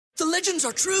The legends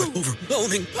are true.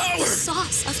 Overwhelming power. The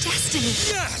sauce of destiny.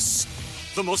 Yes!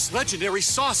 The most legendary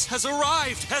sauce has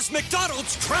arrived as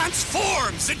McDonald's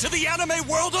transforms into the anime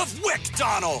world of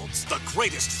WickDonald's. The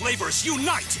greatest flavors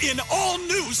unite in all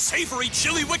new savory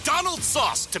chili McDonald's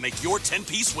sauce to make your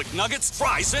 10-piece Wick Nuggets,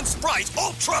 fries, and Sprite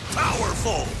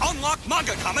ultra-powerful. Unlock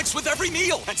manga comics with every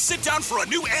meal and sit down for a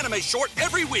new anime short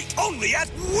every week only at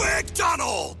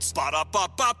WickDonald's.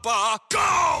 Ba-da-ba-ba-ba,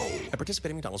 go! At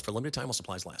participating McDonald's for a limited time while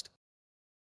supplies last.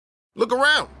 Look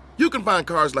around. You can find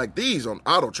cars like these on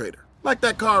AutoTrader. Like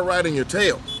that car riding your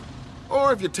tail.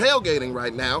 Or if you're tailgating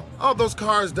right now, all those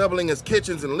cars doubling as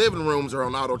kitchens and living rooms are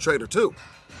on AutoTrader too.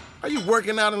 Are you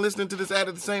working out and listening to this ad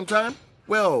at the same time?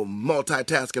 Well,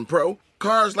 multitasking pro,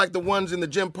 cars like the ones in the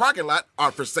gym parking lot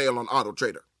are for sale on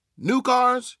AutoTrader. New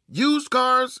cars, used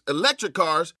cars, electric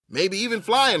cars, maybe even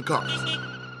flying cars.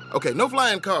 Okay, no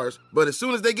flying cars, but as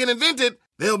soon as they get invented,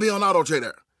 they'll be on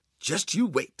AutoTrader. Just you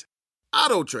wait.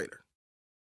 AutoTrader.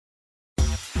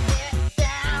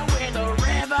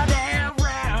 Riverdale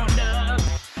Roundup.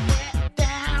 Get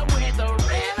down with the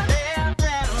Riverdale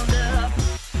Roundup.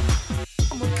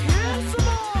 I'ma kiss 'em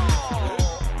all.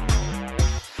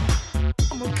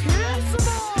 I'ma kiss 'em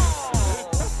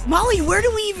all. Molly, where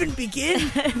do we even begin?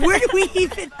 Where do we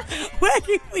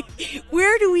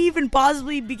even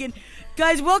possibly begin?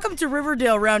 Guys, welcome to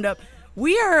Riverdale Roundup.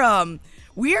 We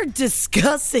are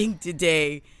discussing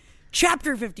today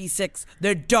Chapter 56,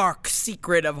 The Dark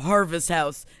Secret of Harvest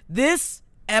House. This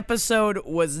episode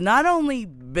was not only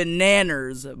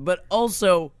bananas, but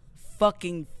also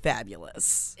fucking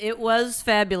fabulous. It was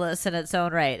fabulous in its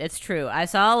own right. It's true. I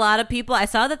saw a lot of people. I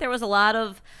saw that there was a lot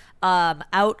of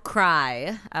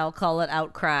outcry. I'll call it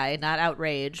outcry, not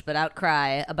outrage, but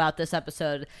outcry about this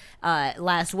episode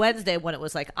last Wednesday when it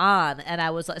was like on. And I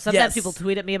was like, sometimes people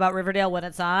tweet at me about Riverdale when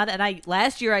it's on. And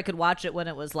last year I could watch it when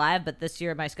it was live, but this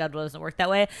year my schedule doesn't work that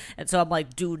way. And so I'm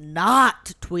like, do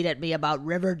not tweet at me about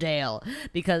Riverdale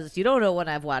because you don't know when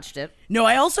I've watched it. No,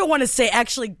 I also want to say,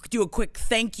 actually do a quick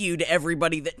thank you to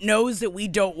everybody that knows that we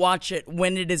don't watch it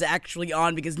when it is actually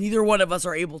on because neither one of us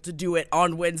are able to do it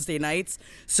on Wednesday nights.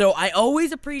 So I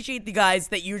always appreciate the guys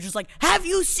that you're just like, have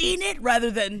you seen it?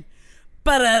 Rather than,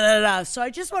 ba-da-da-da. So I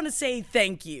just want to say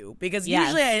thank you because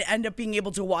usually I end up being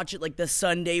able to watch it like the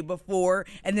Sunday before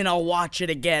and then I'll watch it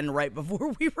again right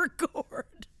before we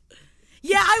record.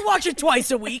 Yeah, I watch it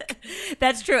twice a week.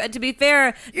 That's true. And to be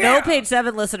fair, no Page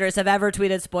 7 listeners have ever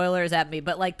tweeted spoilers at me,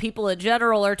 but like people in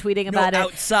general are tweeting about it.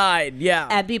 Outside, yeah.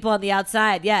 And people on the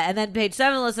outside, yeah. And then Page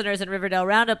 7 listeners and Riverdale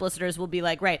Roundup listeners will be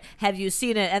like, right, have you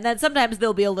seen it? And then sometimes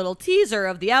there'll be a little teaser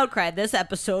of the outcry. This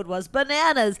episode was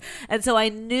bananas. And so I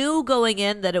knew going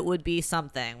in that it would be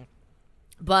something.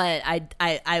 But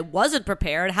I wasn't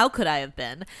prepared. How could I have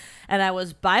been? And I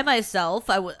was by myself.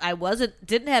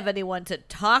 Didn't have anyone to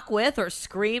talk with or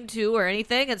scream to or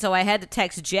anything. And so I had to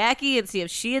text Jackie and see if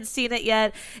she had seen it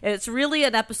yet. And it's really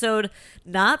an episode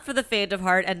not for the faint of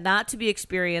heart and not to be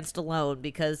experienced alone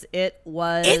because it's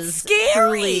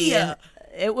scary.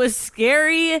 It was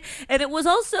scary. And it was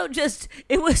also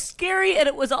scary. And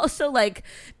it was also like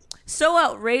so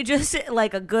outrageous,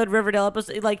 like a good Riverdale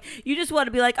episode. Like, you just want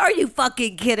to be like, are you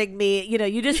fucking kidding me? You know,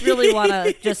 you just really want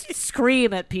to just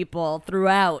scream at people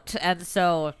throughout. And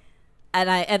so,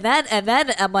 and then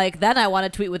I'm like, then I want to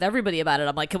tweet with everybody about it.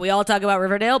 I'm like, can we all talk about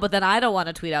Riverdale? But then I don't want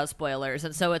to tweet out spoilers.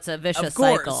 And so it's a vicious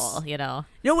cycle, you know?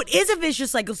 No, it is a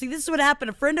vicious cycle. See, this is what happened.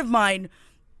 A friend of mine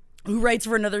who writes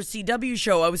for another CW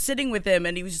show, I was sitting with him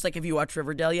and he was just like, have you watched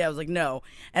Riverdale yet? I was like, no.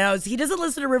 And he doesn't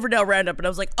listen to Riverdale Roundup. And I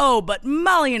was like, oh, but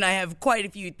Molly and I have quite a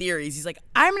few theories. He's like,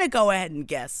 I'm going to go ahead and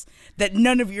guess that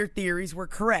none of your theories were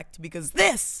correct because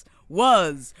this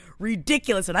was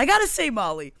ridiculous. And I got to say,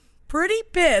 Molly, pretty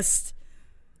pissed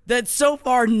that so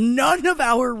far none of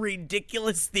our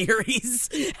ridiculous theories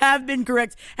have been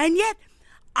correct. And yet,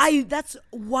 that's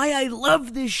why I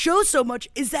love this show so much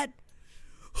is that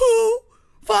who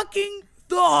fucking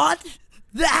thought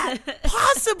that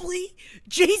possibly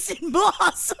Jason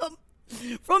Blossom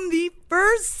from the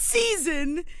first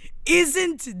season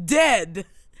isn't dead?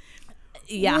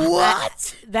 Yeah.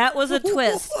 What? That was a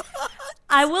twist. What?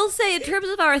 I will say, in terms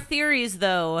of our theories,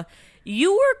 though,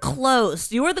 you were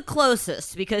close. You were the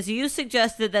closest because you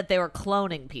suggested that they were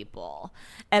cloning people.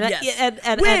 And, yes.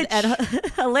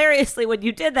 and hilariously, when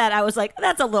you did that, I was like,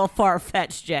 that's a little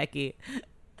far-fetched, Jackie.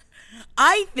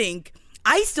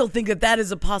 I still think that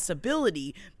is a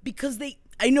possibility because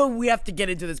I know we have to get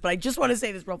into this, but I just want to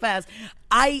say this real fast.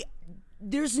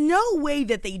 There's no way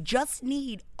that they just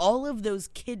need all of those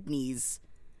kidneys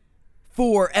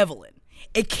for Evelyn.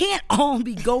 It can't all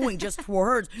be going just for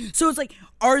hers. So it's like,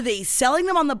 are they selling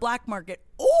them on the black market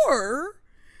or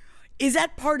is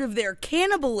that part of their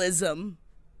cannibalism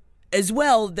as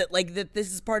well? That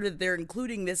this is part of their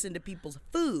including this into people's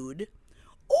food,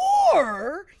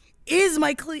 or is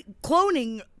my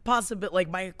cloning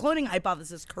my cloning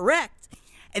hypothesis correct,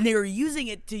 and they were using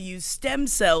it to use stem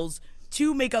cells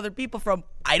to make other people from?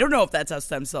 I don't know if that's how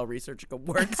stem cell research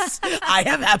works. I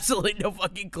have absolutely no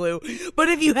fucking clue. But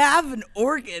if you have an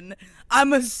organ,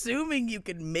 I'm assuming you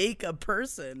can make a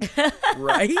person,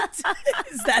 right?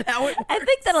 Is that how it works? I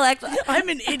think that'll actually. I'm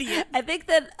an idiot. I think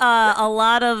that a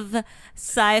lot of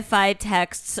sci-fi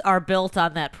texts are built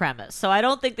on that premise, so I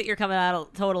don't think that you're coming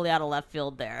totally out of left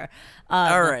field there.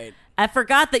 All right. I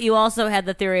forgot that you also had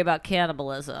the theory about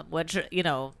cannibalism, which,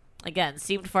 again,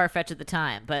 seemed far-fetched at the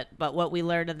time, but what we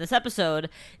learned in this episode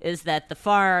is that the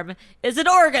farm is an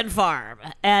organ farm,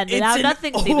 and now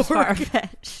nothing seems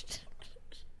far-fetched.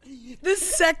 The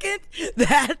second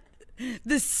that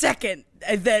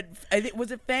I think,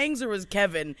 was it Fangs or was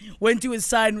Kevin, went to his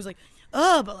side and was like,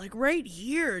 oh, but like right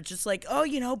here, just like,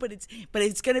 oh, but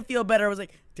it's gonna feel better. I was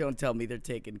like, don't tell me they're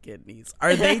taking kidneys.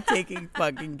 Are they taking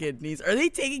fucking kidneys? Are they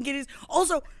taking kidneys?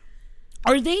 Also,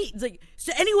 are they like,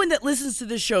 so anyone that listens to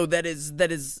this show that is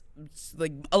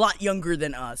like a lot younger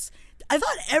than us? I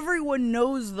thought everyone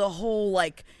knows the whole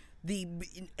like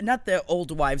not the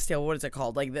old wives' tale. What is it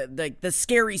called? Like the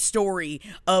scary story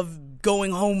of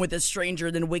going home with a stranger,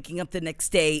 then waking up the next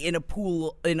day in a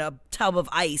pool in a tub of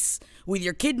ice with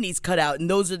your kidneys cut out, and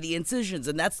those are the incisions.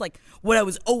 And that's like what I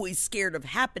was always scared of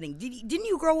happening. Didn't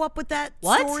you grow up with that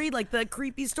story? Like the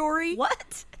creepy story?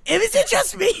 What? Is it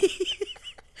just me?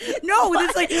 No,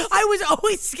 it's like I was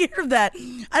always scared of that.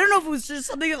 I don't know if it was just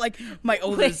something that like my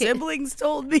older siblings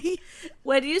told me.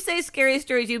 When you say scary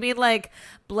stories, do you mean like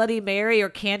Bloody Mary or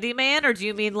Candyman, or do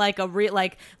you mean like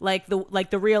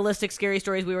the realistic scary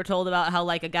stories we were told about how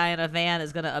like a guy in a van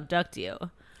is gonna abduct you?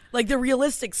 Like the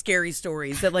realistic scary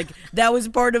stories that that was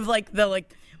part of I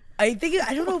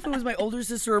don't know if it was my older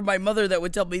sister or my mother that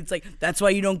would tell me, it's like, that's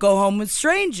why you don't go home with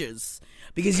strangers.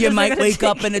 Because you might wake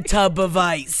up in a tub of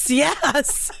ice.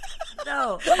 Yes.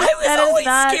 No. I was always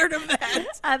scared of that.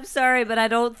 I'm sorry, but I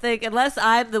don't think, unless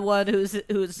I'm the one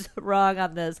who's wrong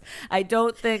on this, I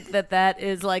don't think that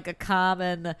is like a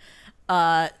common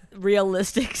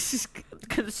realistic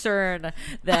concern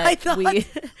that we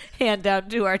hand down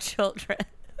to our children.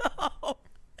 Oh.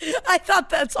 I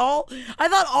thought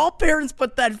all parents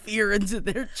put that fear into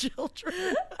their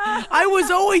children. I was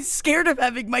always scared of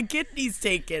having my kidneys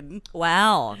taken.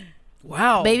 Wow.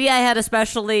 Maybe I had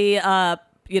especially,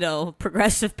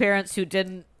 progressive parents who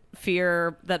didn't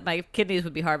fear that my kidneys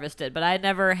would be harvested, but I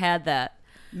never had that.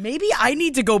 Maybe I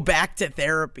need to go back to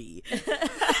therapy.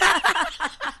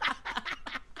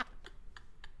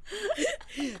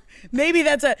 Maybe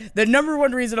that's the number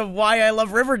one reason of why I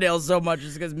love Riverdale so much,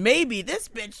 is because maybe this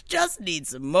bitch just needs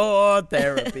some more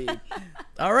therapy.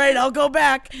 All right, I'll go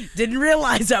back. Didn't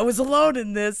realize I was alone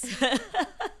in this.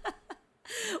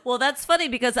 Well, that's funny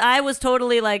because I was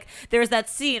totally like, there's that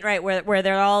scene, right, where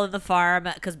they're all in the farm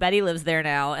because Betty lives there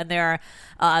now, and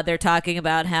they're talking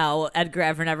about how Edgar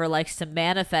Evernever likes to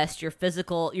manifest your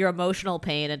emotional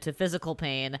pain into physical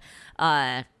pain,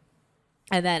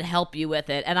 and then help you with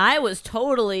it. And I was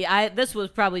totally, this was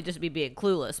probably just me being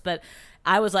clueless, but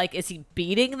I was like, is he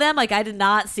beating them? Like, I did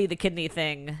not see the kidney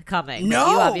thing coming. No.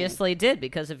 But you obviously did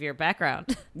because of your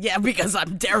background. Yeah, because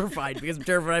I'm terrified. Because I'm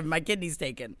terrified of having my kidneys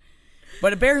taken.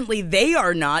 But apparently they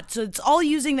are not. So it's all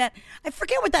using that. I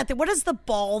forget what is the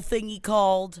ball thingy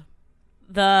called?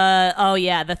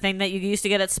 The thing that you used to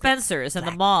get at Spencer's and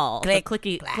the mall. Click, the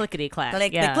clickety clack. The clickety clack.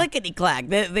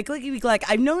 The clickety clack.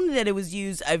 I've known that it was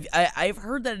used. I've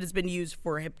heard that it has been used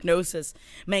for hypnosis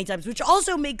many times, which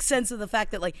also makes sense of the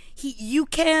fact that you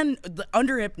can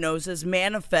under hypnosis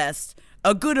manifest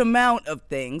a good amount of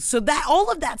things. So that all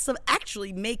of that stuff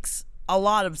actually makes a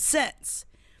lot of sense.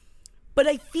 But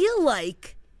I feel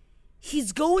like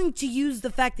he's going to use the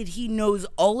fact that he knows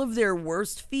all of their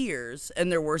worst fears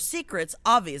and their worst secrets,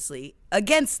 obviously,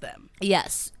 against them.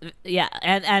 Yes. Yeah.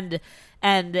 And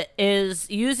is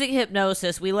using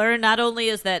hypnosis. We learn not only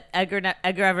is that Edgar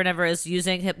Evernever is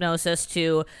using hypnosis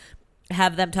to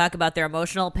have them talk about their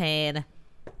emotional pain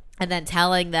and then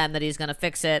telling them that he's going to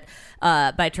fix it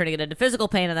by turning it into physical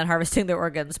pain and then harvesting their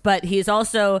organs. But he's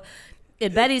also...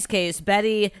 In Betty's case,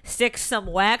 Betty sticks some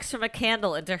wax from a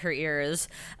candle into her ears,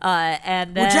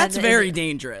 and then which that's very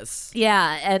dangerous.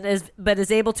 Yeah, and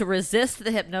is able to resist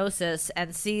the hypnosis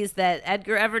and sees that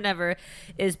Edgar Evernever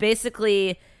is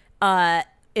basically,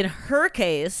 in her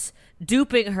case,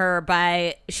 duping her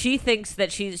by she thinks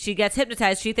that she gets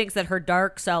hypnotized. She thinks that her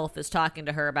dark self is talking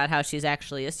to her about how she's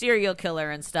actually a serial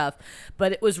killer and stuff,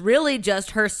 but it was really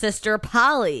just her sister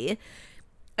Polly.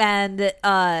 and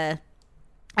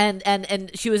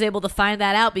she was able to find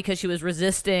that out because she was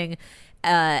resisting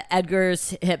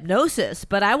Edgar's hypnosis.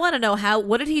 But I want to know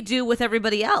what did he do with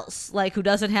everybody else, like who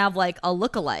doesn't have like a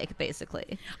lookalike,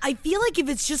 basically. I feel like if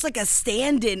it's just like a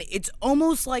stand-in, it's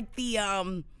almost like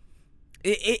the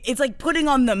it's like putting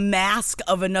on the mask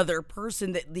of another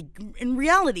person that in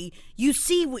reality you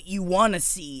see what you want to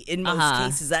see in most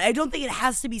cases. I don't think it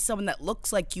has to be someone that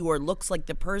looks like you or looks like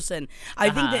the person.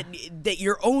 I think that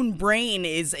your own brain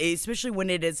is, especially when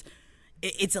it's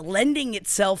lending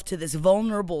itself to this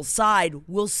vulnerable side,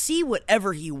 will see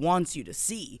whatever he wants you to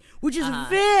see, which is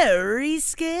very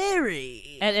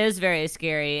scary. It is very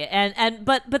scary.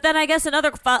 But then I guess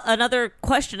another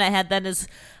question I had then is,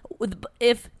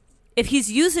 if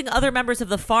he's using other members of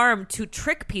the farm to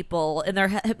trick people in their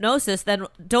hypnosis, then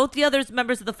don't the other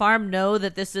members of the farm know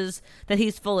that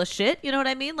he's full of shit? You know what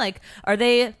I mean? Like,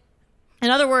 in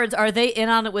other words, are they in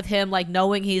on it with him, like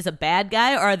knowing he's a bad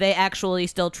guy, or are they actually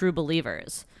still true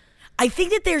believers? I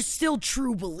think that they're still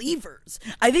true believers.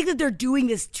 I think that they're doing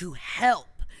this to help.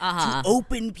 To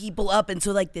open people up, and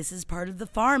so like this is part of the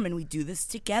farm and we do this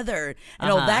together and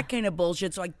all that kind of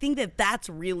bullshit. So I think that that's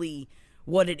really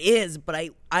what it is, but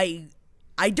I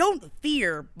don't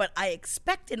fear, but I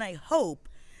expect and I hope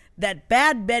that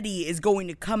Bad Betty is going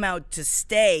to come out to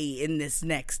stay in this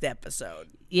next episode.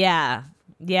 Yeah,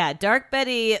 Dark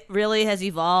Betty really has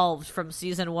evolved from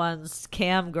season 1's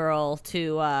cam girl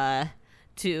to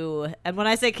and when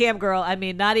I say cam girl, I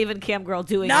mean not even cam girl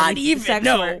doing any sex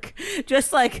work,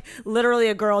 just like literally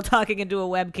a girl talking into a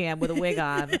webcam with a wig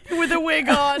on. With a wig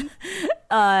on.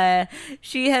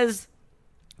 She has.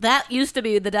 That used to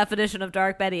be the definition of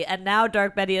Dark Betty, and now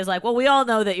Dark Betty is like, well, we all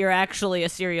know that you're actually a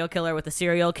serial killer with a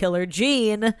serial killer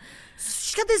gene.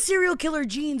 She's got the serial killer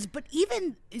genes, but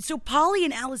even so, Polly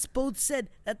and Alice both said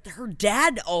that her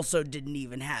dad also didn't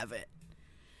even have it.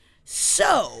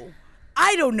 So,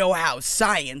 I don't know how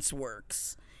science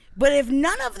works, but if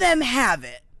none of them have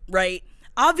it, right?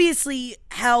 Obviously,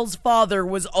 Hal's father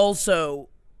was also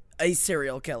a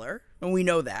serial killer, and we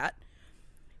know that.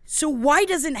 So why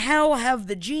doesn't Hal have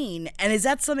the gene? And is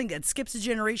that something that skips a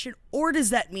generation? Or does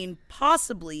that mean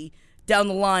possibly down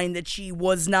the line that she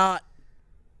was not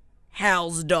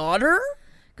Hal's daughter?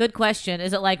 Good question.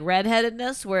 Is it like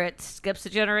redheadedness where it skips a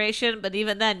generation? But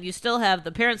even then,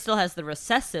 the parent still has the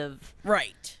recessive.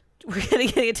 Right. We're going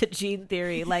to get into gene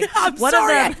theory. Like, I'm one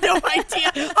sorry, of I have no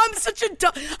idea. I'm such a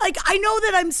dumb. Like, I know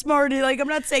that I'm smart. Like, I'm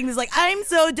not saying this like, I'm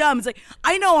so dumb. It's like,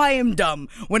 I know I am dumb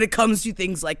when it comes to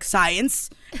things like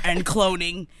science and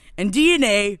cloning and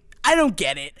DNA. I don't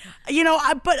get it.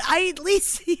 But I at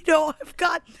least, I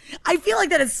feel like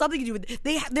that has something to do with,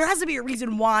 there has to be a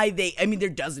reason why there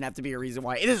doesn't have to be a reason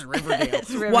why. It is Riverdale.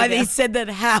 It's Riverdale. Why they said that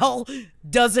Hal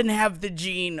doesn't have the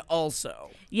gene also.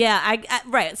 Yeah,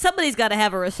 right. Somebody's got to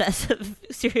have a recessive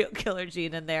serial killer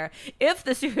gene in there, if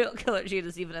the serial killer gene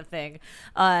is even a thing.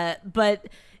 But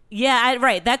yeah,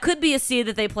 right. That could be a seed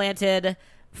that they planted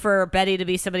for Betty to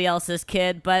be somebody else's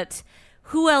kid. But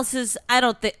who else is? I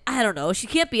don't know. She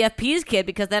can't be FP's kid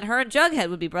because then her and Jughead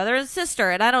would be brother and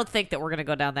sister, and I don't think that we're gonna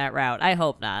go down that route. I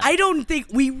hope not. I don't think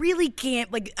we really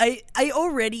can't. Like I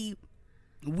already.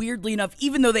 Weirdly enough,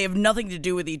 even though they have nothing to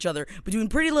do with each other, between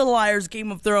Pretty Little Liars,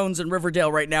 Game of Thrones, and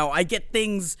Riverdale right now, I get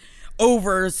things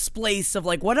over splice of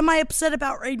like, what am I upset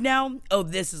about right now? Oh,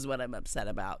 this is what I'm upset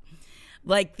about.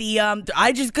 Like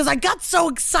because I got so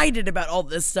excited about all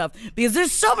this stuff because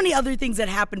there's so many other things that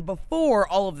happened before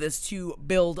all of this to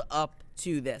build up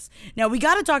to this. Now we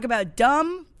got to talk about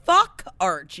dumb fuck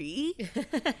Archie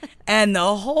and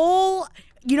the whole,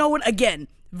 you know what, again,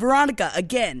 Veronica,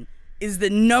 is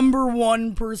the number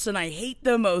one person I hate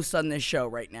the most on this show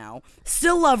right now.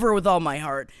 Still love her with all my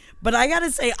heart. But I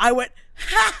gotta say, I went,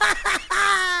 ha ha ha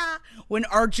ha, when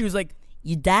Archie was like,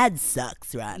 your dad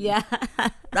sucks, Ron. Yeah.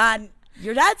 Ron,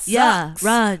 your dad sucks. Yeah,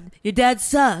 Ron, your dad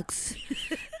sucks.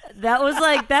 That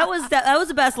was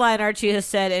the best line Archie has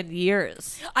said in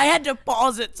years. I had to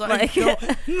pause it so I could go,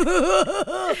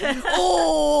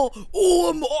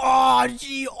 I'm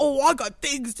Archie. Oh, I got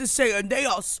things to say and they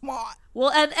are smart. Well,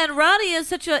 and Ronnie is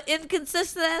such an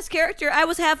inconsistent ass character. I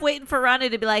was half waiting for Ronnie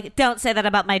to be like, "Don't say that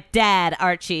about my dad,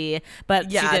 Archie."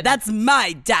 But yeah, she didn't. That's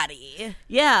my daddy.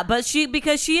 Yeah, but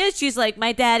she's like,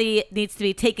 my daddy needs to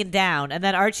be taken down, and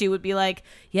then Archie would be like,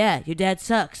 "Yeah, your dad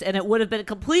sucks," and it would have been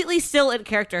completely still in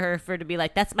character for her to be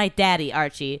like, "That's my daddy,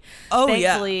 Archie." Oh,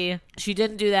 Thankfully, she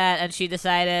didn't do that, and she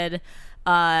decided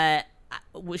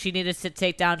she needed to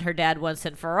take down her dad once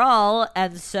and for all,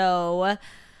 and so.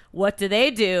 What do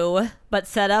they do but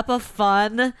set up a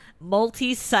fun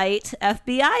multi-site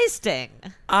FBI sting?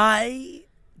 I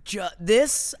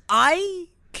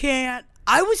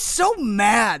I was so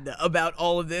mad about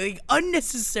all of this, like,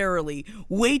 unnecessarily,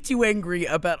 way too angry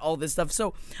about all this stuff.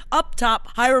 So up top,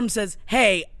 Hiram says,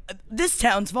 hey, this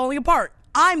town's falling apart.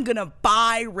 I'm gonna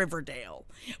buy Riverdale.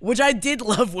 Which I did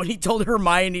love when he told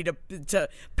Hermione to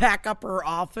pack up her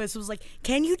office. It was like,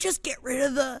 can you get rid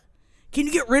of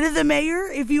the mayor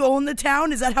if you own the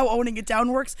town? Is that how owning a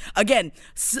town works? Again,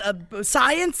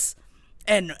 science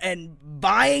and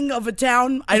buying of a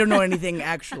town, I don't know anything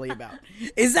actually about.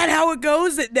 Is that how it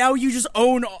goes? That now you just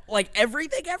own like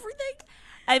everything?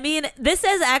 I mean, this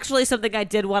is actually something I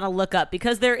did want to look up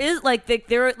because there is like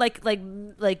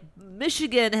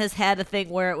Michigan has had a thing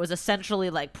where it was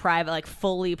essentially like private, like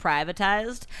fully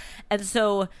privatized, and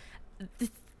so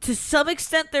to some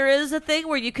extent there is a thing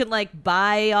where you can like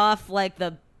buy off like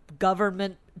the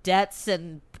government debts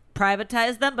and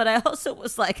privatize them. But I also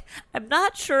was like, I'm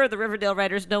not sure the Riverdale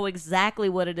writers know exactly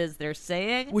what it is they're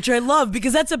saying, which I love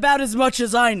because that's about as much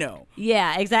as I know.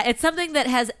 Yeah, exactly. It's something that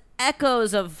has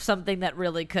echoes of something that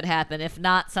really could happen, if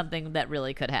not something that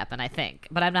really could happen, I think.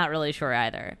 But I'm not really sure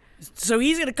either. So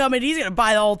he's going to come in, he's going to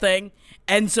buy the whole thing.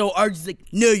 And so Archie's like,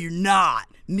 no, you're not,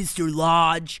 Mr.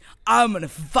 Lodge. I'm going to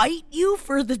fight you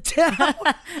for the town.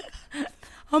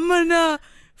 I'm going to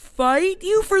fight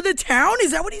you for the town?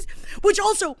 Is that what he's... Which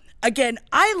also, again,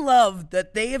 I love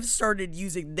that they have started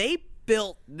using... They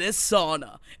built this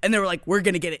sauna and they were like, we're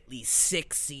gonna get at least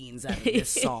 6 scenes out of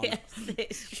this sauna.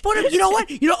 Yes, put him, you know what,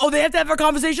 they have to have a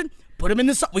conversation. Put him in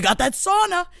the sauna. We got that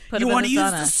sauna. You want to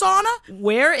use the sauna?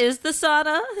 Where is the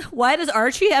sauna? Why does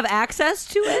Archie have access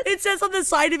to it? It says on the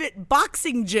side of it,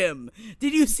 boxing gym.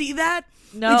 Did you see that?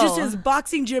 No. It just says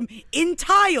boxing gym in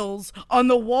tiles on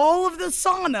the wall of the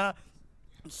sauna.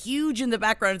 Huge in the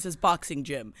background, it says boxing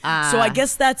gym. So I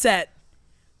guess that's at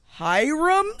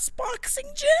Hiram's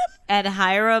boxing gym? And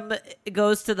Hiram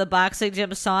goes to the boxing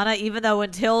gym sauna, even though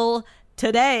until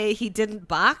today he didn't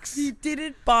box. He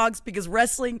didn't box because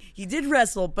wrestling, he did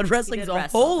wrestle, but wrestling's a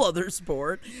whole other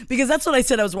sport. Because that's what I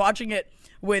said. I was watching it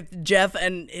with Jeff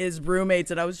and his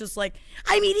roommates, and I was just like,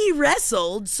 I mean, he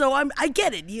wrestled, so I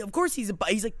get it. Of course he's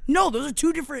like, no, those are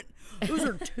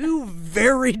two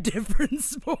very different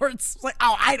sports. Like,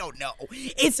 oh, I don't know.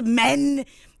 It's men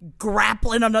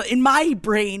grappling in my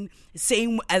brain,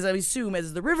 same as I assume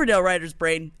as the Riverdale writer's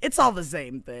brain. It's all the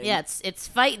same thing. Yeah, it's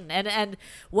fighting. And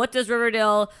what does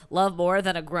Riverdale love more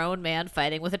than a grown man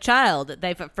fighting with a child?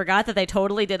 They forgot that they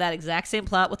totally did that exact same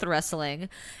plot with the wrestling,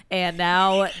 and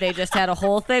now they just had a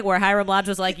whole thing where Hiram Lodge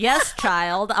was like, yes,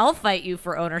 child, I'll fight you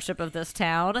for ownership of this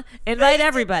town. Invite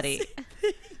everybody.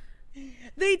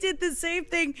 They did the same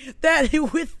thing that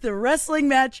with the wrestling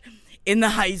match in the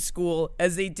high school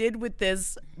as they did with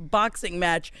this boxing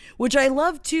match, which I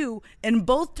love too. And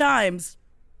both times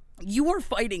you are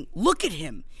fighting. Look at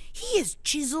him. He is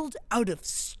chiseled out of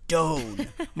stone.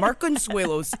 Mark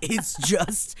Consuelos is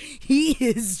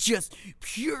just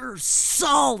pure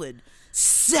solid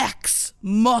sex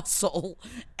muscle.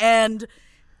 And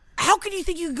how can you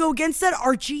think you could go against that,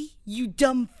 Archie? You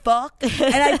dumb fuck.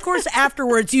 And of course,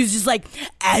 afterwards, he was just like,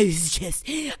 I was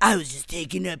just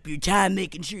taking up your time,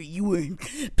 making sure you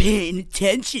weren't paying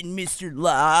attention, Mr.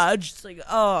 Lodge. It's like,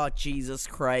 oh, Jesus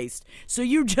Christ. So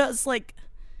you're just like,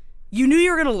 you knew you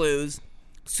were going to lose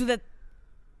so that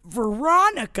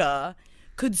Veronica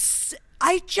could,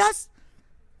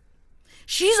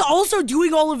 she's also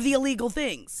doing all of the illegal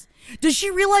things. Does she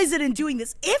realize that in doing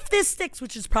this, if this sticks,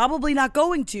 which is probably not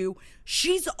going to,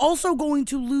 she's also going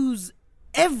to lose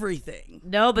everything?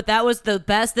 No, but that was the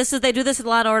best. They do this in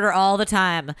Law and Order all the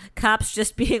time. Cops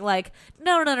just being like,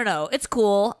 no, it's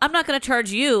cool. I'm not going to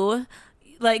charge you.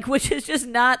 Like, which is just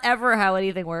not ever how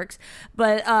anything works.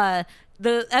 But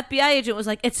the FBI agent was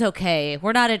like, it's okay.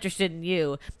 We're not interested in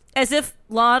you. As if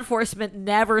law enforcement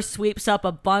never sweeps up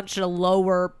a bunch of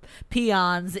lower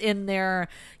peons in their,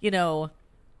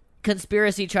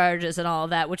 conspiracy charges and all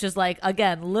of that, which is like,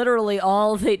 again, literally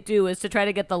all they do is to try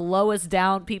to get the lowest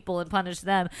down people and punish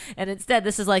them. And instead,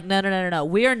 this is like, no.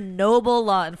 We are noble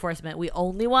law enforcement. We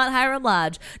only want Hiram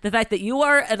Lodge. The fact that you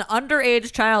are an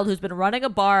underage child who's been running a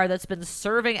bar that's been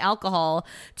serving alcohol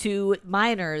to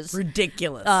minors.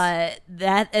 Ridiculous.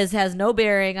 That has no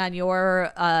bearing on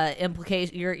your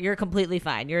implication. You're completely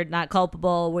fine. You're not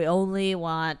culpable. We only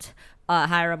want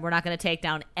Hiram. We're not going to take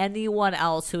down anyone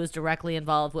else who is directly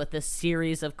involved with this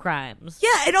series of crimes.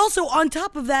 Yeah, and also on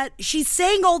top of that, she's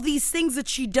saying all these things that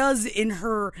she does in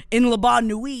Le Bon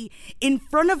Nuit in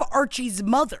front of Archie's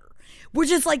mother, Which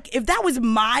is like, if that was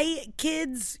my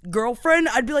kid's girlfriend,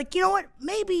 I'd be like, you know what?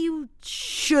 Maybe you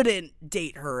shouldn't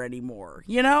date her anymore,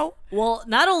 you know? Well,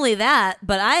 not only that,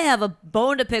 but I have a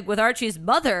bone to pick with Archie's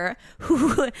mother,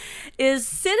 who is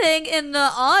sitting in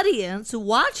the audience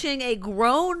watching a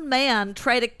grown man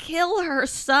try to kill her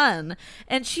son.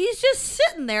 And she's just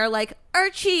sitting there like,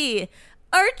 Archie,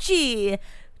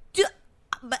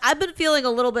 I've been feeling a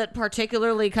little bit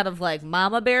particularly kind of like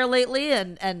mama bear lately,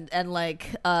 and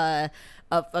like a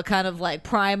kind of like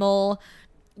primal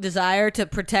desire to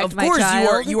protect my child. Of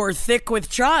course, you are thick with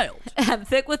child. I'm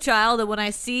thick with child, and when I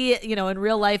see, in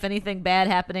real life anything bad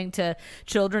happening to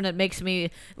children, it makes me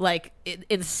like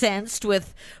incensed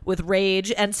with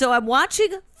rage. And so I'm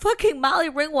watching fucking Molly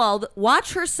Ringwald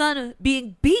watch her son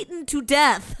being beaten to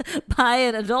death by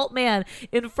an adult man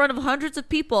in front of hundreds of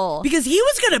people. Because he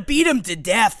was going to beat him to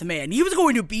death, man. He was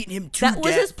going to beat him to death. That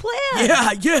was his plan.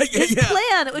 Yeah. His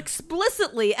plan,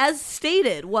 explicitly, as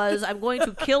stated, was I'm going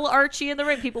to kill Archie in the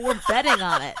ring. People were betting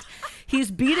on it.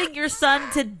 He's beating your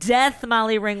son to death,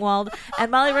 Molly Ringwald.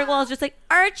 And Molly Ringwald's just like,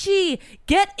 Archie,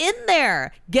 get in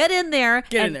there. Get in there.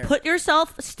 Put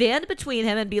yourself, stand between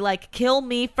him and be like, kill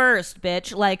me first,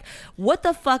 bitch. Like, what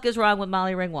the fuck is wrong with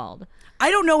Molly Ringwald?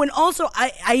 I don't know. And also, I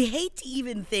hate to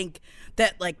even think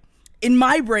that, like, in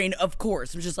my brain, of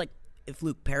course, I'm just like, if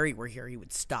Luke Perry were here, he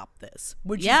would stop this.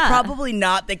 Which is probably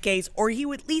not the case. Or he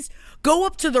would at least go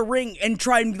up to the ring and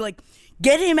try and be like,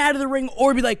 get him out of the ring,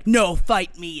 or be like, no,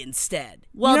 fight me instead.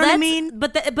 Well, you know what I mean?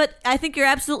 But I think you're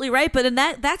absolutely right. But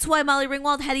that's why Molly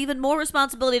Ringwald had even more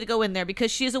responsibility to go in there,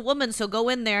 because she is a woman. So go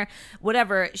in there,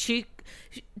 whatever.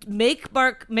 Make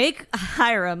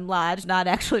Hiram Lodge, not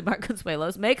actually Mark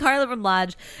Consuelos, make Hiram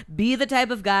Lodge be the type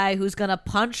of guy who's gonna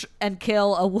punch and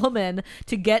kill a woman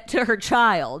to get to her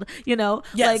child. Yes.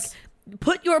 Like,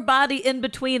 put your body in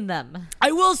between them.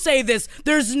 I will say this.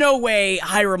 There's no way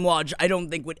Hiram Lodge, I don't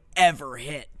think, would ever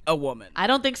hit a woman. I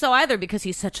don't think so either, because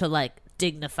he's such a, like,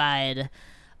 dignified,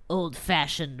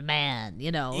 old-fashioned man,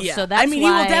 Yeah. So that's why... he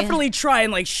will definitely try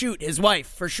and, like, shoot his wife,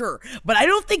 for sure. But I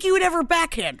don't think he would ever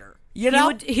backhand her,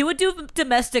 He would do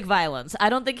domestic violence. I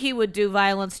don't think he would do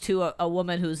violence to a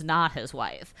woman who's not his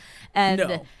wife. And...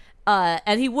 No.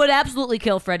 And he would absolutely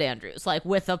kill Fred Andrews. Like,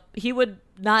 he would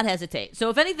not hesitate. So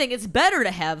if anything, it's better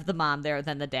to have the mom there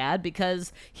than the dad,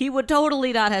 because he would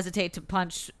totally not hesitate to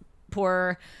punch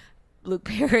poor Luke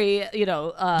Perry,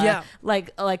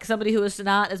 like somebody who is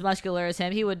not as muscular as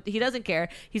him. He doesn't care.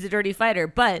 He's a dirty fighter,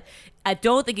 but I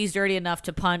don't think he's dirty enough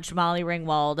to punch Molly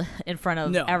Ringwald in front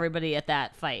of everybody at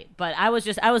that fight. But I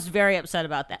was very upset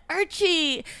about that.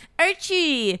 Archie,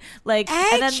 like,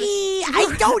 Archie.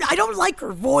 I don't like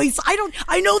her voice. I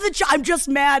know that I'm just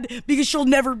mad because she'll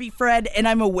never be Fred, and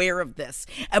I'm aware of this.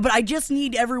 But I just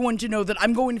need everyone to know that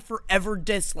I'm going to forever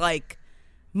dislike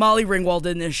Molly Ringwald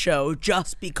in this show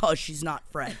just because she's not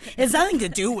Fred. It has nothing to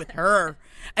do with her.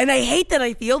 And I hate that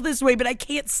I feel this way, but I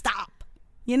can't stop.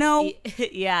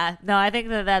 Yeah. No, I think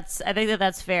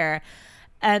that's fair.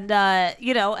 And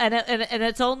and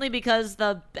it's only because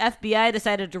the FBI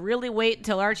decided to really wait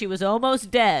until Archie was almost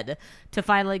dead to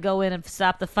finally go in and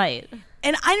stop the fight.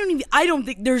 And I don't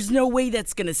think there's no way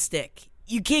that's going to stick.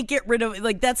 You can't get rid of it.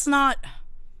 Like, that's not...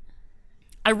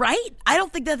 Right? I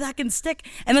don't think that can stick.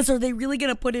 And then, so are they really going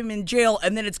to put him in jail?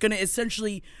 And then it's going to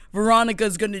essentially,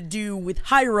 Veronica's going to do with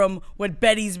Hiram what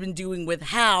Betty's been doing with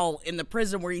Hal in the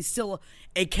prison, where he's still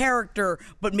a character,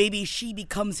 but maybe she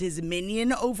becomes his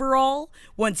minion overall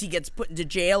once he gets put into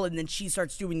jail, and then she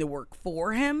starts doing the work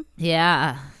for him.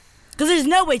 Yeah. Because there's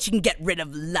no way she can get rid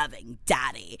of loving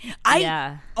Daddy.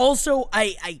 I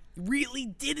really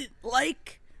didn't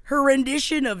like her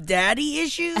rendition of Daddy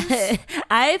Issues.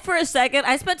 For a second,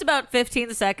 I spent about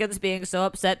 15 seconds being so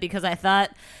upset because I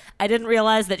didn't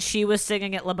realize that she was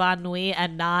singing at La Bonne Nuit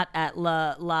and not at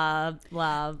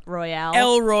La Royale.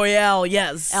 El Royale,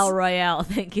 yes. El Royale,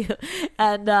 thank you.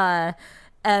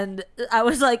 And I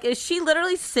was like, is she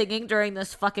literally singing during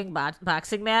this fucking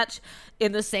boxing match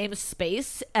in the same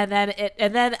space? And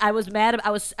then I was mad.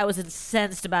 I was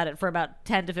incensed about it for about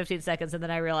 10 to 15 seconds, and then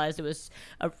I realized it was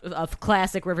a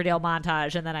classic Riverdale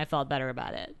montage, and then I felt better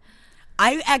about it.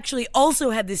 I actually also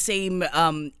had the same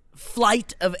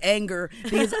flight of anger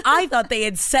because I thought they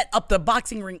had set up the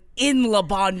boxing ring in La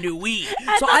Bonne Nuit.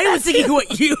 So I was thinking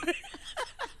what you...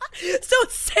 So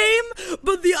same,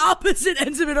 but the opposite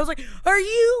ends of it. I was like, are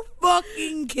you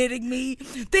fucking kidding me?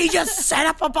 They just set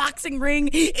up a boxing ring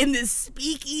in this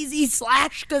speakeasy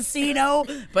 / casino,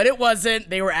 but it wasn't.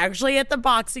 They were actually at the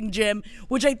boxing gym,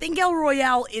 which I think El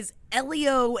Royale is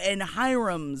Elio and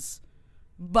Hiram's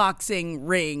boxing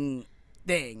ring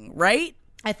thing, right?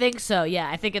 I think so, yeah.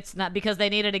 I think it's not because they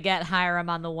needed to get Hiram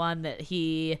on the one that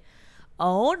he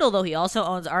owned, although he also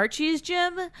owns Archie's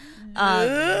gym.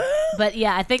 But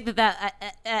yeah, I think that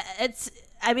it's.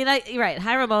 I mean, you're right.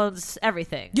 Hiram owns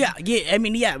everything. Yeah. I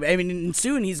mean,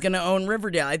 soon he's gonna own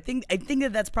Riverdale. I think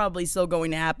that that's probably still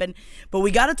going to happen. But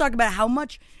we got to talk about how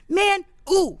much, man.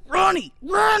 Ooh, Ronnie,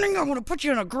 I'm gonna put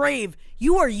you in a grave.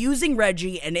 You are using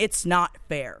Reggie, and it's not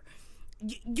fair.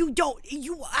 We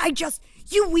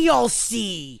all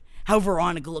see how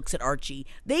Veronica looks at Archie.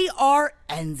 They are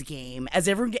Endgame. As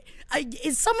everyone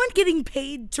is someone getting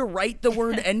paid to write the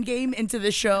word Endgame into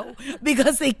the show?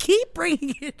 Because they keep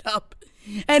bringing it up.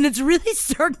 And it's really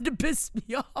starting to piss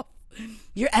me off.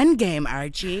 Your Endgame,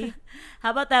 Archie.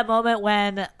 How about that moment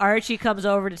when Archie comes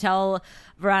over to tell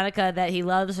Veronica that he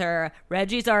loves her?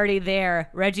 Reggie's already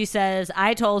there. Reggie says,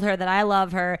 I told her that I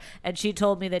love her, and she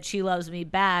told me that she loves me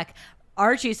back.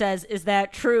 Archie says, is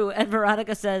that true? And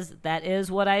Veronica says, that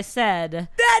is what I said.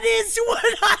 That is what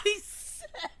I said.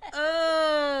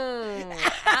 Oh,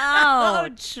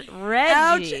 ouch.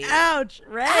 Reggie. Ouch.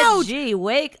 Reggie,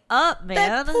 wake up,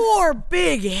 man. That poor,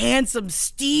 big, handsome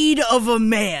steed of a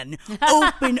man.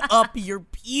 Open up your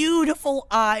beautiful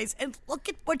eyes and look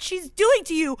at what she's doing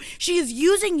to you. She is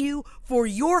using you for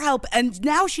your help, and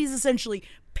now she's essentially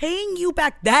paying you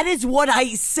back. That is what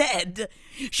I said.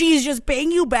 She's just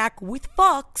paying you back with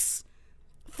fucks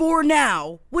for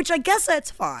now, which I guess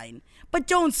that's fine. But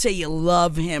don't say you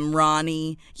love him,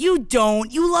 Ronnie. You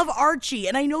don't. You love Archie.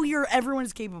 And I know everyone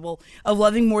is capable of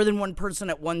loving more than one person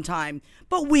at one time.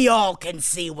 But we all can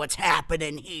see what's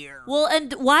happening here. Well,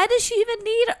 and why does she even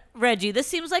need Reggie? This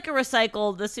seems like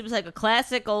a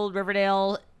classic old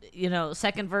Riverdale,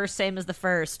 second verse, same as the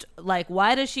first. Like,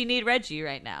 why does she need Reggie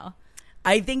right now?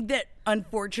 I think that,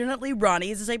 unfortunately, Ronnie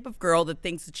is the type of girl that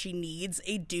thinks that she needs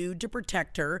a dude to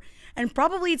protect her, and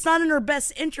probably it's not in her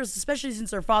best interest, especially since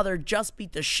her father just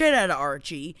beat the shit out of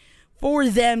Archie, for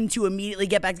them to immediately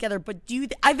get back together. But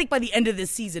I think by the end of this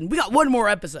season, we got one more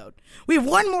episode. We have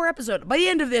one more episode. By the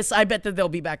end of this, I bet that they'll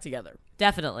be back together.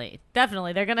 Definitely.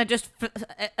 They're going to just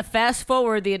fast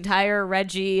forward the entire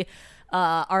Reggie,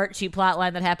 Archie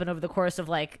plotline that happened over the course of,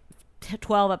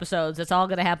 12 episodes. It's all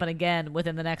going to happen again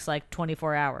within the next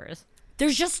 24 hours.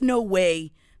 There's just no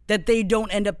way that they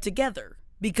don't end up together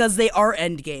because they are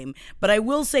Endgame. But I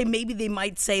will say maybe they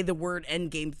might say the word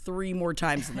Endgame 3 more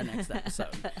times in the next episode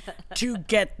to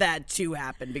get that to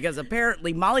happen, because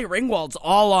apparently Molly Ringwald's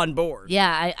all on board.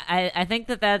 Yeah, I think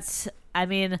that's, I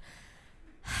mean,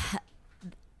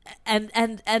 and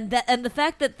the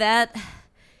fact that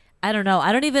I don't know,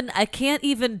 I can't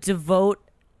even devote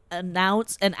an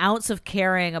ounce of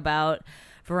caring about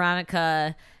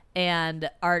Veronica and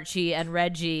Archie and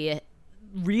Reggie,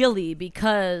 really,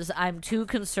 because I'm too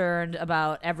concerned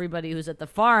about everybody who's at the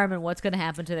farm and what's going to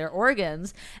happen to their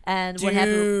organs, and what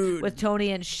happened with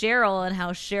Tony and Cheryl, and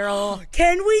how Cheryl...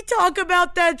 Can we talk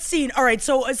about that scene? All right,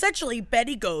 so essentially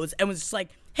Betty goes and was just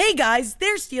like, hey guys,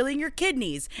 they're stealing your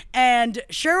kidneys. And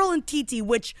Cheryl and Titi,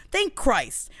 which, thank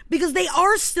Christ, because they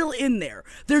are still in there.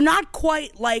 They're not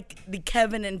quite like the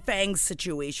Kevin and Fang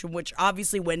situation, which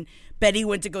obviously when Betty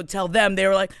went to go tell them, they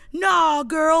were like, nah,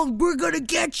 girl, we're gonna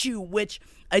get you. Which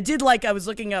I did like. I was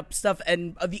looking up stuff,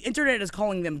 and the internet is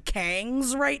calling them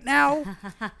Kangs right now.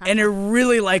 And I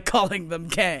really like calling them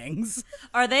Kangs.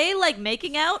 Are they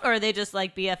making out, or are they just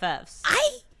BFFs?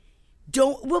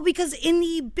 Because in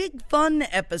the Big Fun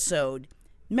episode,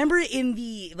 remember in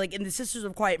the Sisters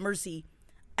of Quiet Mercy,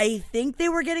 I think they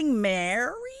were getting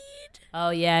married? Oh,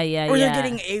 yeah. Or they're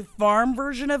getting a farm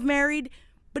version of married.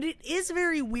 But it is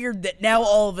very weird that now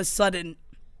all of a sudden,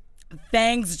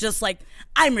 Fang's just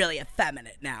I'm really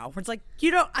effeminate now. Where it's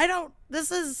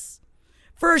this is,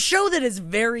 for a show that is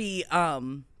very,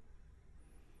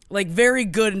 very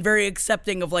good and very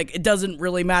accepting of it doesn't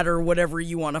really matter whatever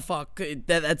you want to fuck.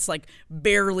 That's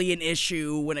barely an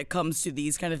issue when it comes to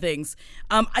these kind of things.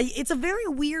 It's a very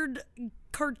weird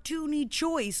cartoony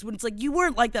choice when it's you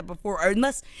weren't like that before, or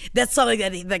unless that's something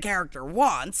that the character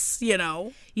wants,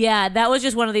 Yeah, that was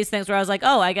just one of these things where I was like,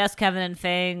 oh, I guess Kevin and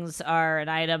Fangs are an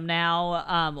item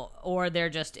now, or they're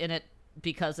just in it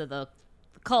because of the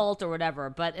cult or whatever.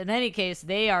 But in any case,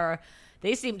 they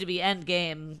seem to be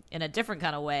Endgame in a different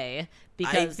kind of way,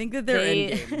 because I think that they're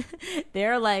Endgame.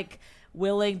 They're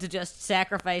willing to just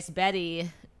sacrifice Betty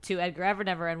to Edgar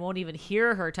Evernever and won't even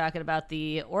hear her talking about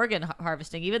the organ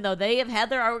harvesting, even though they have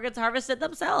had their organs harvested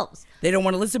themselves. They don't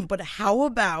want to listen. But how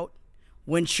about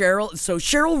when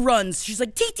Cheryl runs, she's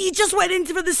like, Titi just went in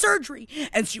for the surgery.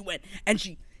 And she went and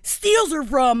she steals her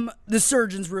from the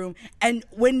surgeon's room. And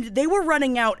when they were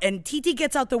running out and Titi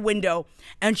gets out the window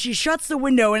and she shuts the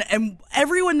window, and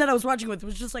everyone that I was watching with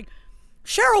was just like,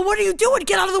 Cheryl, what are you doing?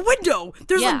 Get out of the window.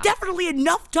 There's Yeah. like definitely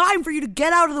enough time for you to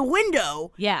get out of the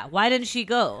window. Yeah, why didn't she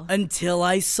go? Until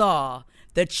I saw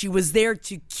that she was there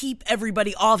to keep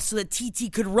everybody off so that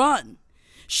TT could run.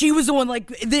 She was the one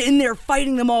like in there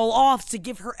fighting them all off to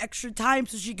give her extra time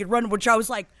so she could run, which I was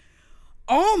like,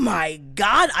 oh my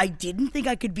God, I didn't think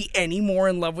I could be any more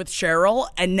in love with Cheryl,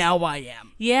 and now I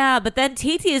am. Yeah, but then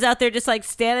TT is out there just like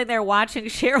standing there watching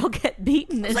Cheryl get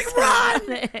beaten. It's like, run!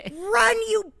 Run,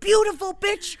 you beautiful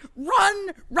bitch!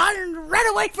 Run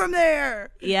away from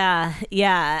there!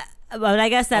 Yeah. But I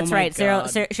guess that's Oh my right. God.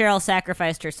 Cheryl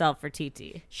sacrificed herself for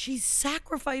TT. She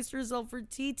sacrificed herself for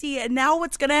TT, and now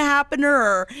what's gonna happen to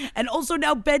her? And also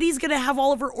now Betty's gonna have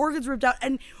all of her organs ripped out.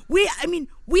 And we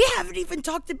haven't even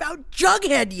talked about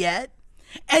Jughead yet,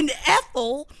 and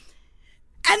Ethel,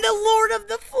 and the Lord of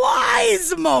the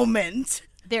Flies moment.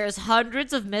 There's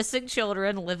hundreds of missing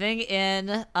children living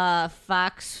in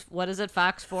Fox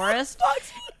Forest.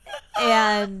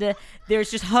 And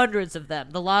there's just hundreds of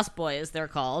them. The Lost Boys, they're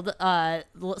called.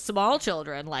 Small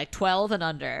children, like 12 and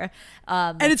under.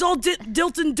 And it's all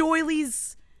Dilton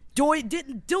Doyle's.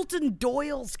 Dilton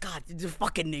Doyle's. God, the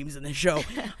fucking names in the show.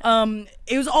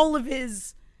 It was all of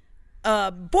his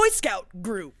Boy Scout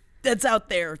group that's out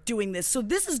there doing this. So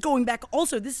this is going back.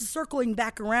 Also, this is circling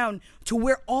back around to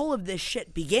where all of this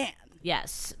shit began.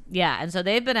 Yes. Yeah. And so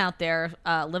they've been out there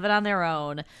living on their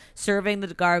own, serving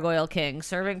the Gargoyle King,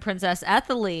 serving Princess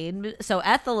Etheline. So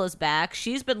Ethel is back.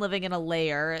 She's been living in a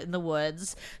lair in the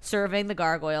woods, serving the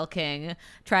Gargoyle King,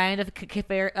 trying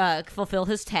to fulfill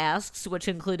his tasks, which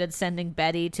included sending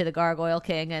Betty to the Gargoyle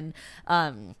King and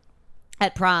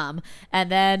at prom.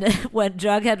 And then when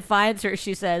Jughead finds her,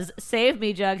 she says, "Save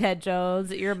me, Jughead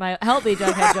Jones. Help me,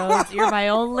 Jughead Jones. You're my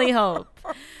only hope."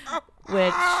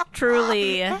 Which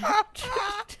truly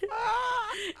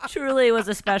was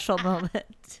a special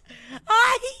moment.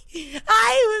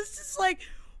 I was just like,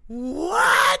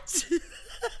 what?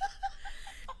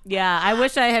 Yeah, I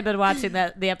wish I had been watching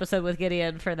the episode with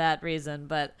Gideon for that reason,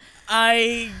 but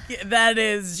I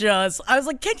was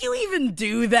like, can you even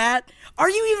do that? Are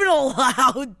you even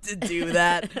allowed to do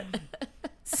that?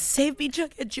 Save me,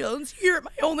 Jughead Jones. You're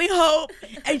my only hope.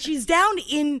 And she's down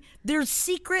in their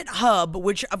secret hub,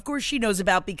 which of course she knows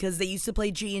about because they used to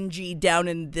play G&G down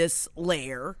in this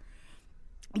lair.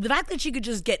 The fact that she could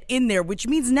just get in there, which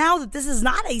means now that this is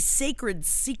not a sacred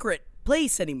secret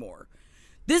place anymore.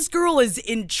 This girl is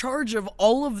in charge of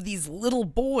all of these little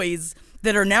boys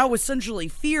that are now essentially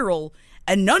feral,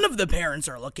 and none of the parents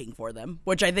are looking for them,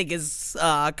 which I think is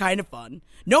kind of fun.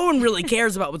 No one really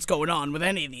cares about what's going on with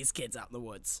any of these kids out in the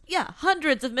woods. yeah,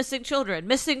 hundreds of missing children,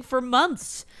 missing for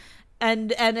months.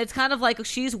 And it's kind of like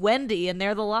she's Wendy and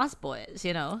they're the Lost Boys,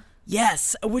 you know?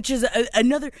 Yes, which is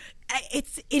another.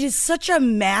 It is such a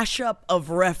mashup of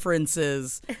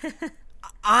references.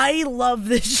 I love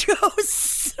this show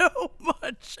so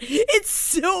much. It's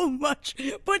so much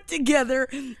put together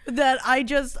that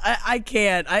I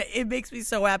can't. It makes me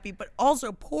so happy. But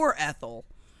also, poor Ethel.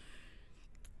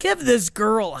 Give this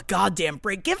girl a goddamn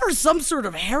break. Give her some sort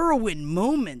of heroine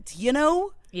moment, you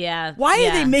know? Yeah. Why yeah.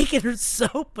 are they making her so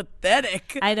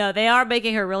pathetic? I know, they are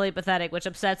making her really pathetic, which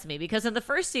upsets me because in the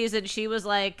first season she was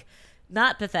like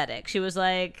not pathetic. She was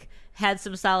like had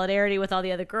some solidarity with all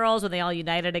the other girls when they all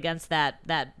united against that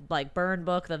like burn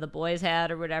book that the boys had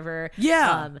or whatever.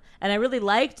 Yeah. And I really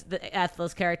liked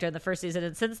Ethel's character in the first season,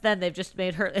 and since then they've just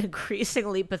made her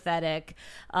increasingly pathetic.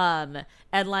 And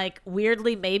like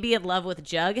weirdly maybe in love with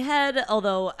Jughead,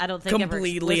 although I don't think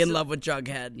Completely in love with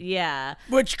Jughead. Yeah.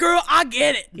 Which, girl, I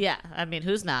get it. Yeah, I mean,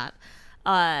 who's not?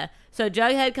 So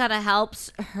Jughead kind of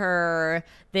helps her.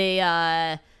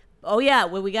 They oh yeah,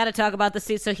 well, we got to talk about the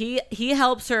scene. So he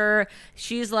helps her.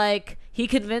 She's like, he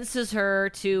convinces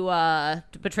her to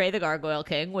betray the Gargoyle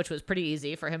King, which was pretty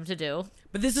easy for him to do.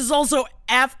 But this is also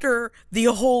after the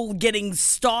whole getting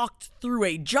stalked through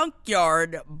a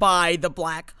junkyard by the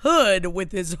Black Hood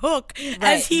with his hook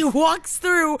as he walks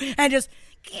through and just...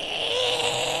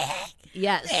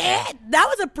 Yes. That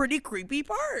was a pretty creepy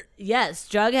part. Yes,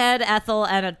 Jughead, Ethel,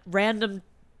 and a random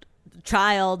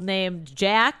child named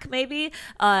Jack, maybe.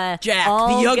 Jack,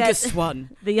 the youngest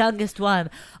one. The youngest one.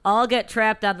 All get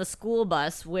trapped on the school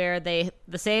bus where the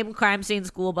same crime scene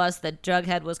school bus that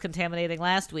Jughead was contaminating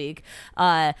last week.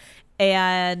 And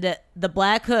the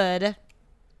Black Hood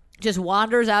just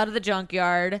wanders out of the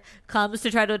junkyard, comes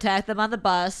to try to attack them on the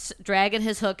bus, dragging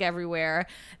his hook everywhere.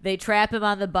 They trap him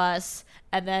on the bus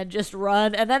and then just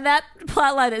run. And then that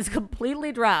plotline is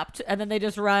completely dropped. And then they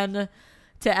just run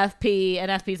to FP,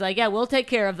 and FP's like, yeah, we'll take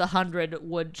care of the 100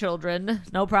 wood children.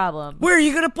 No problem. Where are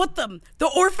you going to put them? The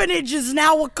orphanage is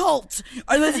now a cult.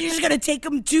 Or you're just going to take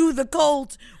them to the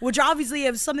cult, which obviously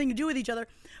have something to do with each other.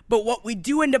 But what we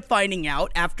do end up finding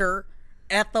out after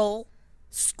Ethel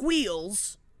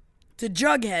squeals to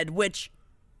Jughead, which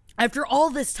after all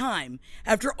this time,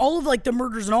 after all of like the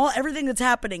murders and everything that's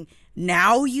happening,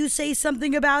 now you say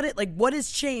something about it? Like, what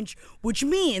has changed? Which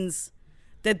means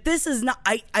that this is not,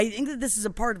 I think that this is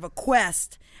a part of a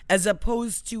quest as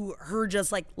opposed to her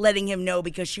just like letting him know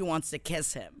because she wants to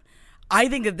kiss him. I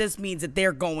think that this means that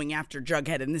they're going after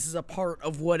Jughead and this is a part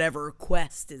of whatever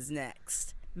quest is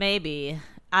next. Maybe.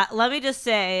 Let me just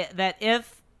say that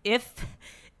if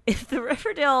the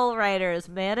Riverdale writers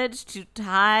manage to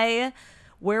tie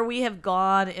where we have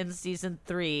gone in season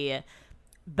 3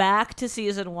 back to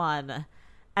season 1,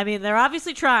 I mean, they're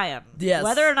obviously trying. Yes.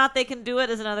 Whether or not they can do it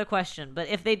is another question. But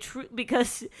if they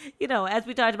because, you know, as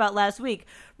we talked about last week,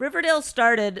 Riverdale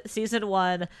started season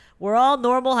 1. We're all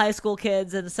normal high school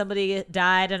kids and somebody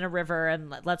died in a river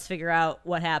and let's figure out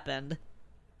what happened.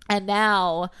 And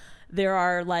now there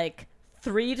are like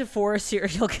 3 to 4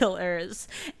 serial killers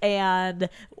and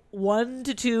 1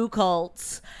 to 2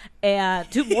 cults and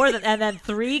 2 more than, and then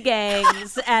 3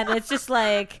 gangs, and it's just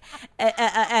like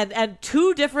and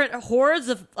 2 different hordes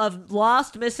of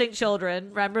lost missing children.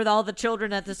 Remember all the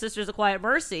children at the Sisters of Quiet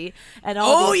Mercy and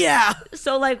all yeah.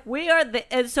 So like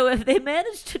and so if they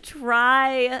manage to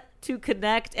try to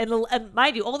connect and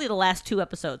mind you, only the last 2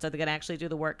 episodes are they going to actually do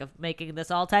the work of making this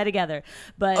all tie together.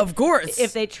 But of course,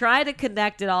 if they try to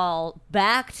connect it all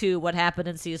back to what happened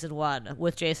in season 1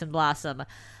 with Jason Blossom,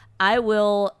 I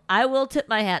will tip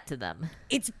my hat to them.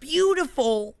 It's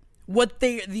beautiful what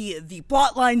the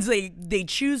plot lines they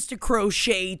choose to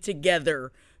crochet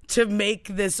together to make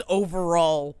this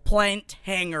overall plant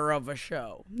hanger of a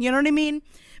show. You know what I mean?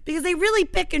 Because they really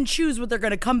pick and choose what they're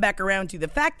going to come back around to. The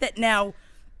fact that now,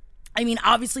 I mean,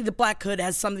 obviously the Black Hood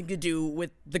has something to do with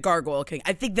the Gargoyle King.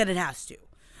 I think that it has to.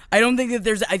 I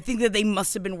think that they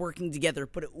must have been working together,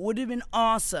 but it would have been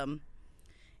awesome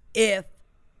if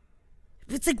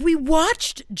it's like we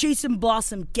watched Jason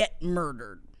Blossom get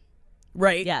murdered,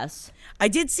 right? Yes. I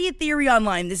did see a theory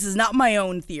online. This is not my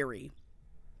own theory.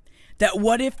 That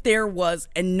what if there was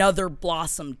another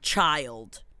Blossom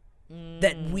child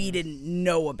that we didn't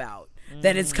know about?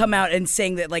 That has come out and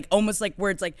saying that, like, almost like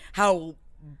where it's like how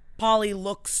Polly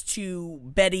looks to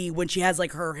Betty when she has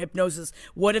like her hypnosis.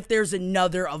 What if there's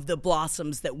another of the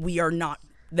Blossoms that we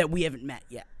haven't met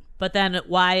yet? But then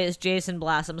why is Jason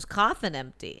Blossom's coffin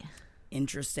empty?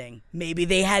 Interesting. Maybe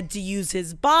they had to use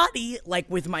his body, like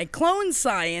with my clone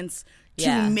science,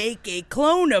 to make a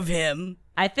clone of him.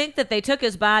 I think that they took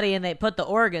his body and they put the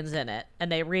organs in it and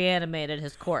they reanimated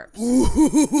his corpse.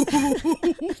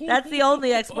 That's the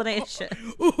only explanation.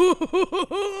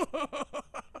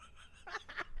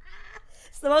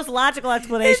 It's the most logical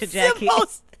explanation, Jackie.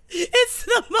 It's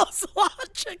the most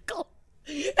logical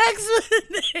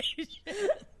explanation.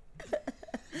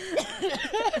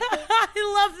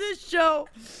 I love this show.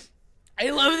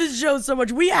 I love this show so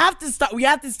much. We have to stop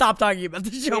talking about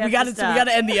the show. We got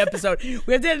to end the episode.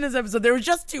 We have to end this episode. There was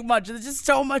just too much. There's just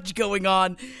so much going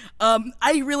on.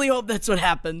 I really hope that's what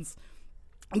happens.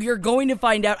 We are going to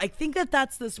find out. I think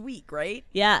that's this week, right?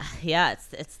 Yeah,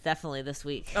 it's definitely this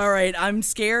week. All right, I'm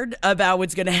scared about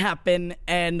what's going to happen,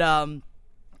 and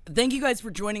thank you guys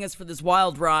for joining us for this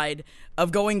wild ride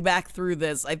of going back through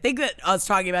this. I think that us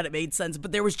talking about it made sense,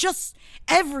 but there was just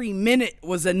every minute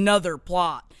was another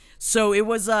plot. So it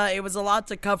was a lot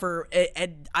to cover,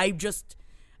 and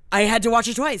I had to watch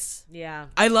it twice. Yeah.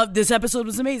 I loved this episode.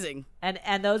 Was amazing.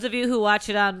 And those of you who watch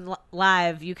it on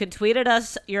live, you can tweet at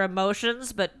us your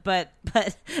emotions, but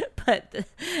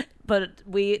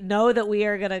we know that we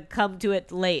are going to come to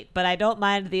it late. But I don't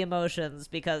mind the emotions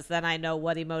because then I know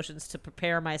what emotions to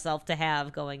prepare myself to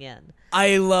have going in.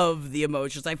 I love the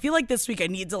emotions. I feel like this week I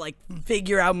need to like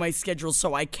figure out my schedule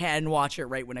so I can watch it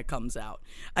right when it comes out.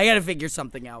 I got to figure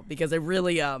something out because I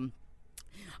really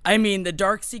I mean, The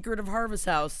Dark Secret of Harvest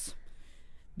House.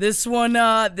 This one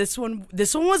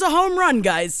was a home run,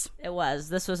 guys. It was.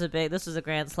 This was a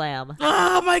grand slam.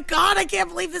 Oh my God, I can't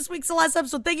believe this week's the last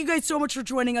episode. Thank you guys so much for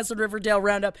joining us on Riverdale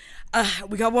Roundup.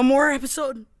 We got one more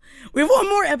episode. We have one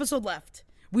more episode left.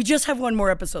 We just have one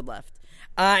more episode left.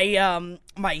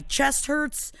 My chest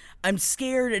hurts. I'm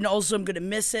scared, and also I'm gonna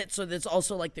miss it. So there's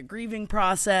also like the grieving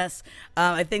process.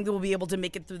 I think that we'll be able to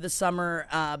make it through the summer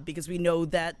because we know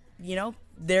that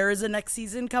there is a next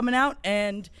season coming out,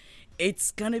 and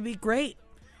it's gonna be great.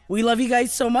 We love you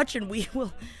guys so much, and we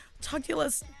will talk to you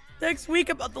next week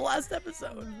about the last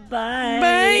episode. Bye.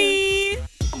 Bye.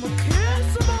 I'm a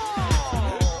kiss 'em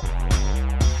all.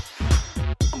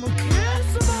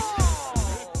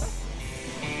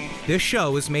 This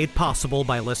show is made possible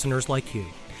by listeners like you.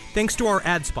 Thanks to our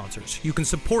ad sponsors, you can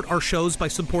support our shows by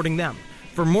supporting them.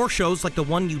 For more shows like the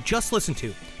one you just listened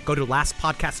to, go to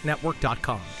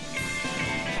lastpodcastnetwork.com.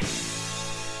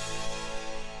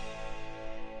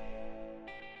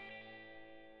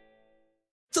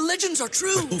 The legends are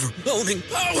true. Overwhelming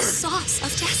power. Sauce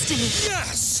of destiny.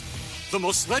 Yes! The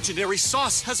most legendary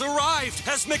sauce has arrived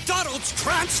as McDonald's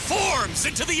transforms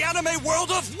into the anime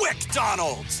world of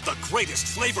WickDonald's. The greatest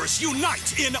flavors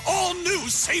unite in all new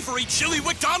savory chili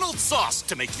McDonald's sauce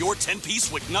to make your 10-piece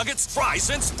Wick Nuggets, fries,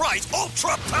 and Sprite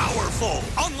ultra-powerful.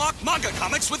 Unlock manga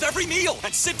comics with every meal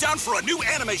and sit down for a new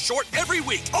anime short every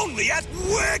week only at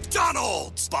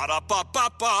WickDonald's.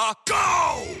 Ba-da-ba-ba-ba,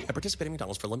 go! At participating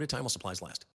McDonald's for a limited time while supplies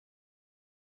last.